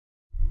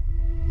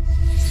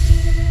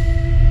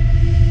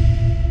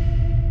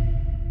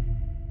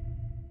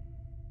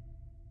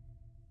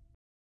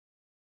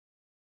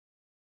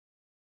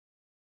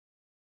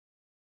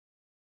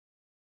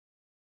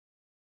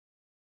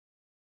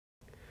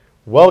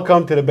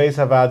Welcome to the Beis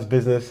Havad's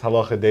Business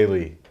Halacha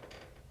Daily,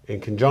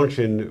 in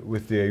conjunction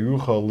with the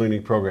Yerucha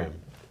Learning Program.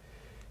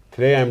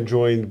 Today I'm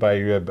joined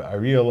by Reb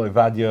Ariel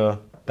Ovadia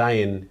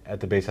Dayan at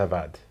the Beis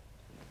Havad.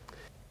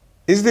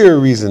 Is there a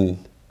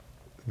reason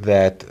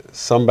that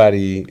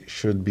somebody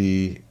should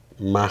be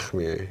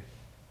machmir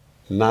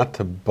not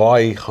to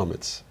buy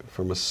Chometz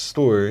from a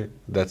store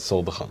that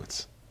sold the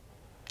Chometz?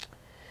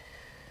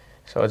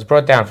 So it's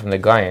brought down from the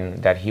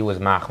Gaon that he was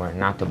machmer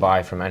not to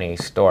buy from any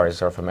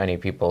stores or from any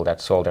people that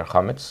sold their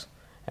chametz,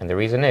 and the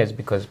reason is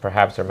because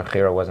perhaps their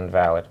mechira wasn't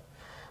valid.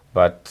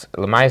 But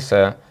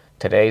l'maisa,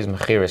 today's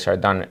mechiras are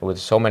done with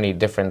so many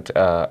different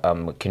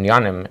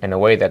kinyanim in a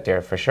way that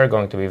they're for sure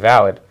going to be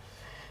valid,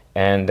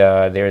 and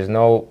there is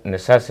no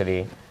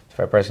necessity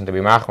for a person to be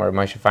machmer.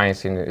 Moshe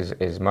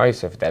Feinstein is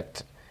moisef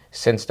that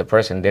since the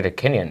person did a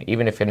kinyan,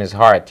 even if in his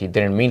heart he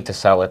didn't mean to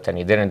sell it and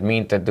he didn't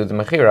mean to do the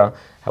mechira,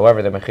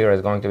 however, the mechira is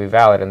going to be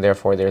valid, and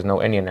therefore there's no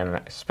inyan,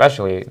 and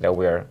especially that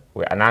we're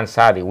anan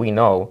sadi, we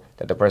know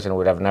that the person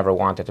would have never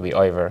wanted to be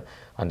over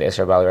on the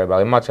Isra Bali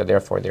Bali Matzah,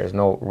 therefore there's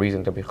no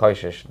reason to be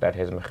choishish that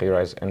his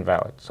mechira is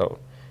invalid. So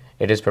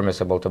it is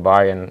permissible to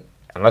buy, and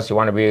unless you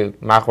want to be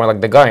machmer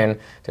like the Gaon,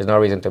 there's no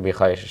reason to be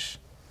choishish.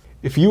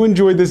 If you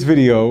enjoyed this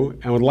video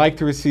and would like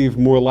to receive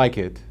more like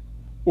it,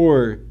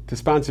 or to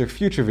sponsor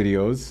future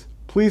videos,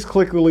 please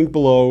click the link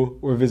below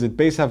or visit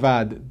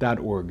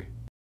beishavad.org.